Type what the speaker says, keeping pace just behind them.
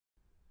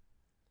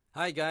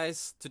Hi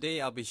guys,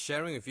 today I'll be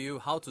sharing with you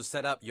how to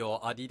set up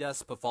your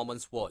Adidas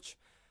Performance Watch.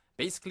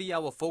 Basically, I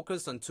will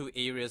focus on two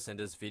areas in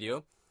this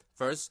video.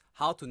 First,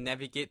 how to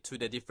navigate to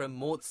the different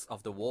modes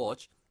of the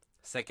watch.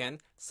 Second,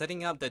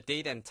 setting up the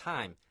date and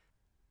time.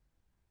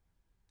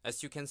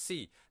 As you can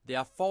see, there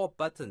are 4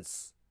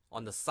 buttons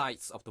on the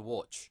sides of the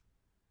watch.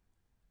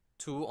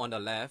 2 on the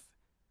left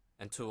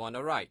and 2 on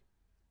the right.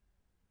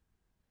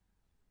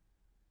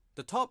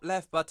 The top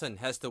left button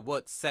has the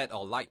word set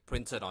or light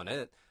printed on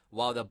it,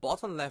 while the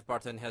bottom left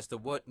button has the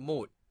word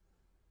mode.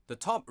 The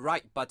top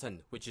right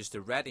button, which is the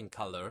red in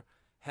color,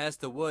 has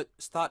the word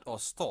start or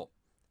stop,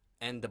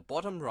 and the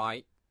bottom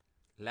right,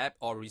 lap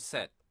or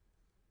reset.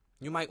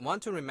 You might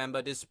want to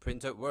remember these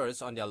printed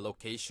words on their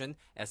location,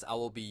 as I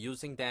will be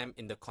using them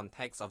in the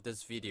context of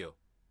this video.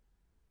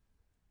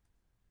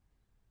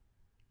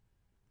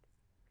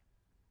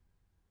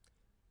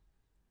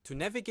 To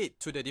navigate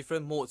to the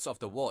different modes of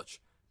the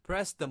watch,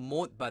 press the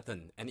mode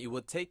button and it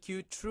will take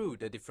you through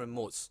the different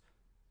modes,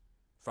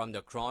 from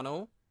the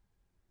chrono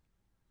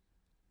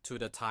to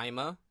the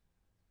timer,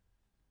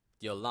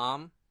 the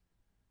alarm,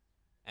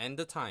 and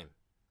the time.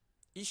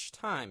 Each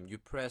time you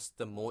press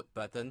the mode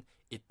button,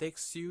 it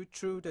takes you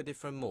through the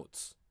different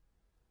modes.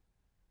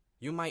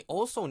 You might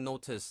also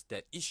notice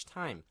that each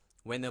time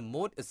when a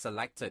mode is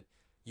selected,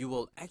 you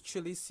will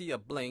actually see a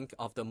blink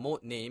of the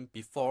mode name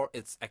before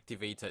it's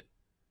activated.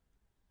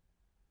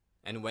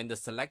 And when the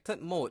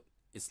selected mode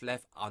is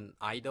left on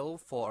idle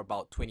for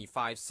about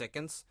 25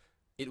 seconds,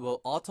 it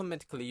will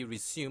automatically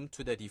resume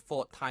to the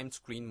default time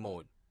screen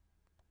mode.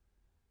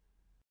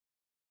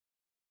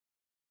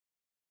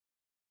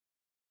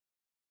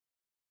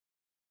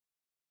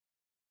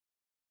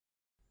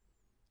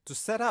 To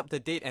set up the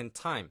date and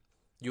time,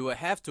 you will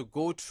have to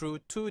go through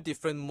 2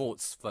 different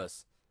modes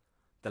first,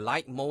 the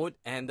light mode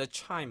and the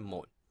chime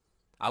mode.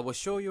 I will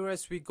show you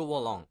as we go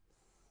along.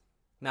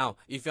 Now,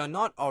 if you are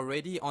not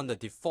already on the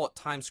default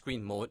time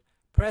screen mode,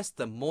 press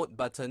the mode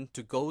button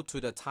to go to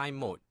the time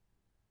mode.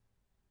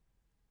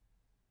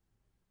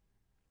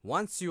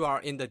 Once you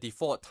are in the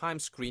default time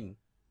screen,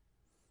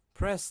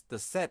 press the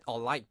set or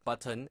light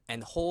button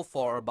and hold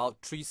for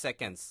about 3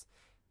 seconds,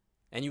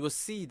 and you will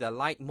see the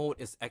light mode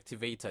is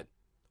activated,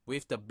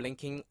 with the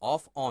blinking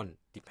off on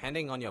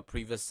depending on your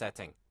previous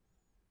setting.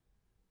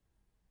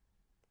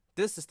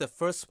 This is the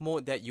first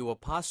mode that you will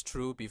pass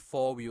through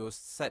before we will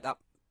set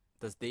up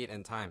the date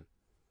and time.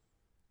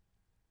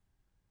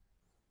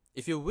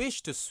 If you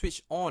wish to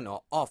switch on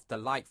or off the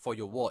light for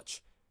your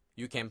watch,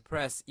 you can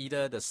press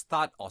either the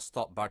start or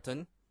stop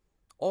button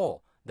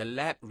or the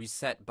lap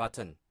reset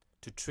button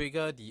to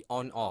trigger the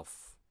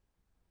on-off.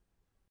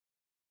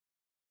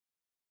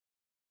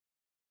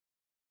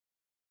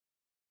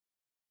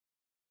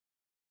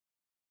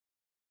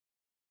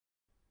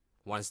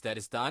 Once that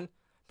is done,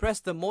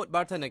 press the mode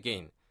button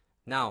again.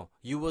 Now,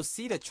 you will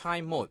see the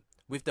chime mode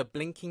with the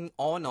blinking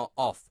on or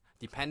off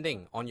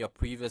depending on your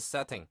previous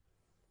setting.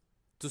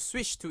 To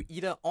switch to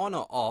either on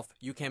or off,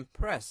 you can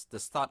press the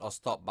start or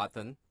stop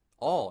button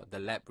or the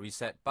lap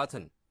reset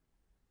button.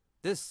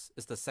 This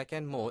is the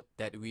second mode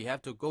that we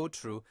have to go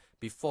through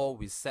before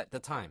we set the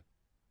time.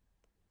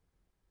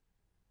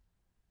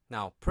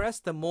 Now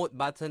press the mode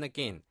button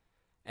again,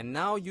 and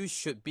now you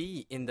should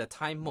be in the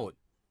time mode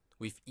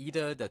with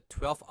either the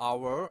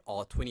 12-hour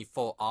or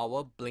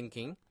 24-hour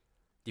blinking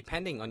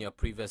depending on your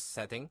previous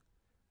setting.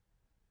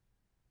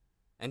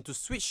 And to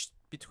switch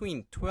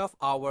between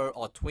 12-hour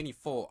or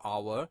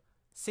 24-hour,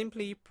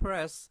 simply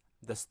press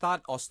the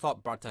start or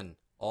stop button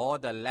or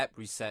the lap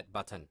reset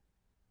button.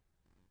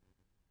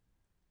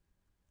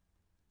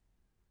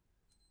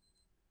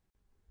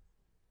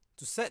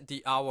 To set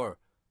the hour,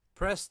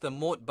 press the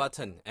mode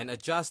button and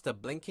adjust the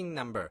blinking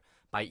number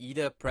by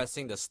either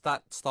pressing the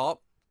start stop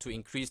to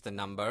increase the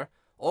number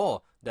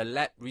or the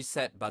lap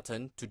reset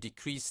button to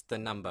decrease the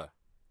number.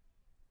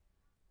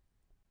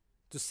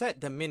 To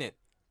set the minute,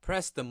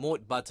 press the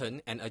mode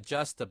button and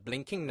adjust the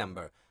blinking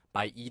number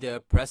by either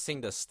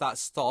pressing the start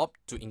stop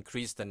to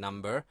increase the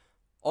number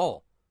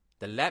or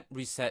the lap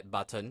reset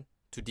button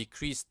to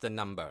decrease the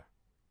number.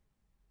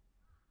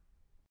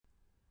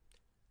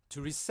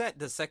 To reset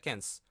the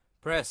seconds,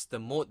 press the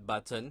mode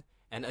button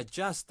and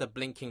adjust the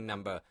blinking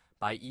number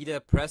by either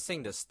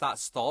pressing the start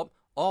stop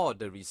or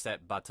the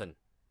reset button.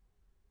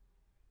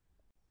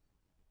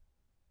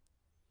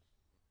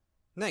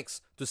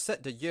 Next, to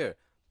set the year,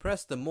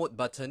 press the mode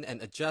button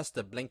and adjust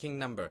the blinking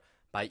number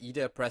by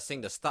either pressing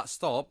the start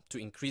stop to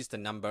increase the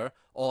number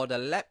or the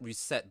lap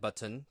reset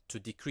button to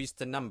decrease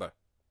the number.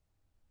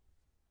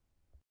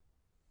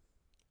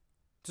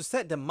 To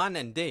set the month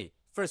and day,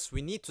 first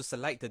we need to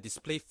select the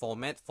display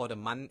format for the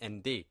month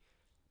and day.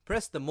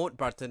 Press the mode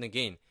button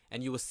again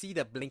and you will see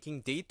the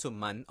blinking day to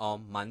month or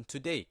month to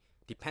day,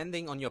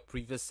 depending on your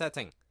previous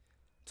setting.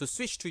 To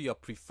switch to your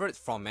preferred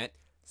format,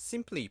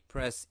 simply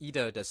press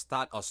either the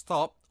start or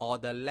stop or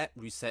the lap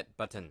reset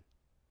button.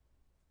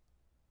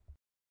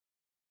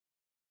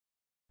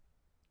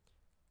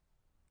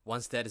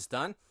 Once that is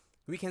done,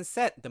 we can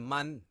set the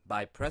month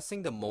by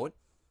pressing the mode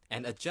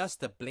and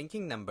adjust the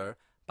blinking number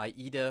by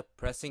either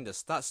pressing the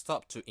start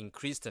stop to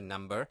increase the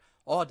number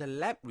or the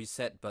lap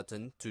reset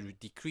button to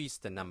decrease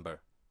the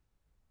number.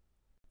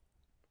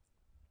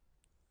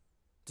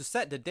 To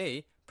set the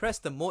day, press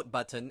the mode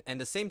button and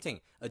the same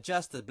thing,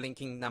 adjust the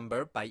blinking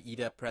number by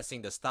either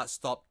pressing the start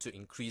stop to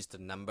increase the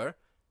number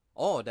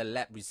or the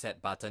lap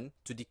reset button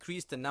to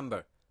decrease the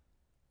number.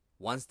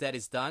 Once that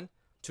is done,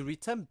 to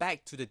return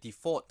back to the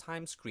default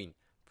time screen,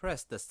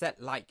 press the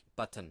set light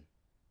button.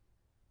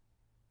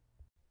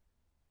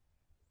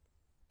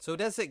 So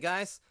that's it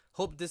guys,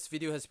 hope this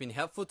video has been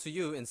helpful to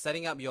you in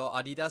setting up your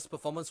Adidas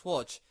Performance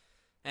Watch.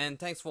 And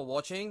thanks for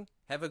watching,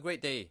 have a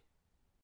great day.